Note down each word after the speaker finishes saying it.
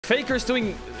Faker's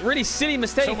doing really silly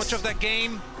mistakes. So much of that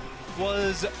game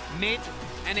was mid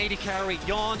and AD carry.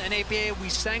 Yon and APA, we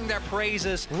sang their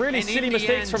praises. Really silly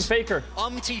mistakes from Faker.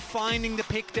 Umti finding the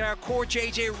pick there. Core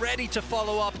JJ ready to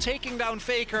follow up, taking down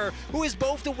Faker, who is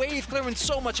both the wave clear and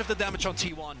so much of the damage on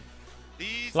T1.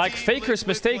 Like, Faker's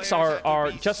mistakes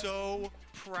are just... so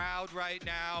proud right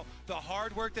now. The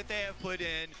hard work that they have put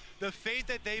in, the faith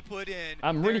that they put in.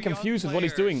 I'm really confused with what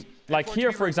he's doing. Like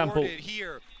here, for example...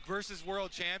 Here versus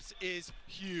world champs is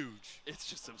huge. It's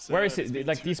just absurd. Where is it?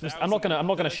 Like these, I'm not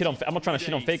gonna shit on. I'm not trying to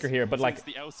shit on Faker here, but like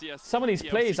some of these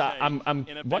plays, I'm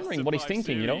wondering what he's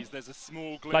thinking. You know,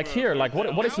 like here, like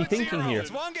what is he thinking here?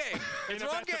 It's one game. It's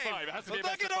one game. Let's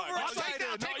not get overexcited.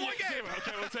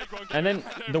 Take one game. And then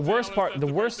the worst part, the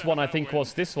worst one I think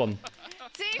was this one.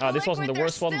 This wasn't the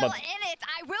worst one, but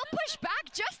I will push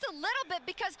back just a little bit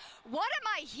because what am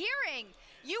I hearing?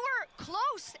 You were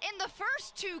close in the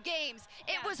first 2 games.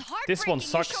 It was heartbreaking. This one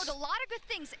sucks. You showed a lot of good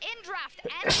things in draft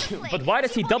and in the But why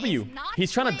does he W?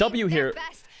 He's trying to W here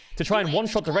to try and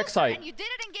one-shot the Rek'Sai.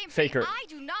 Faker.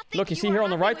 Look, you see here on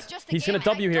the right? He's going to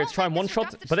W here to try and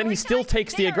one-shot, but then he still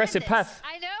takes the aggressive path.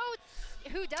 I know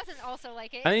who doesn't also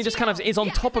like it. And he just kind of is on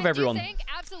top of everyone.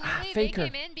 Absolutely, Faker. They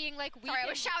came in being like, Sorry, I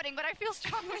was shouting, but I feel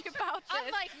strongly about this.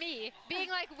 Unlike me, being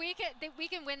like, we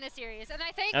can win this series. And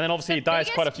I think and then obviously he dies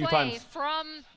quite a few times. From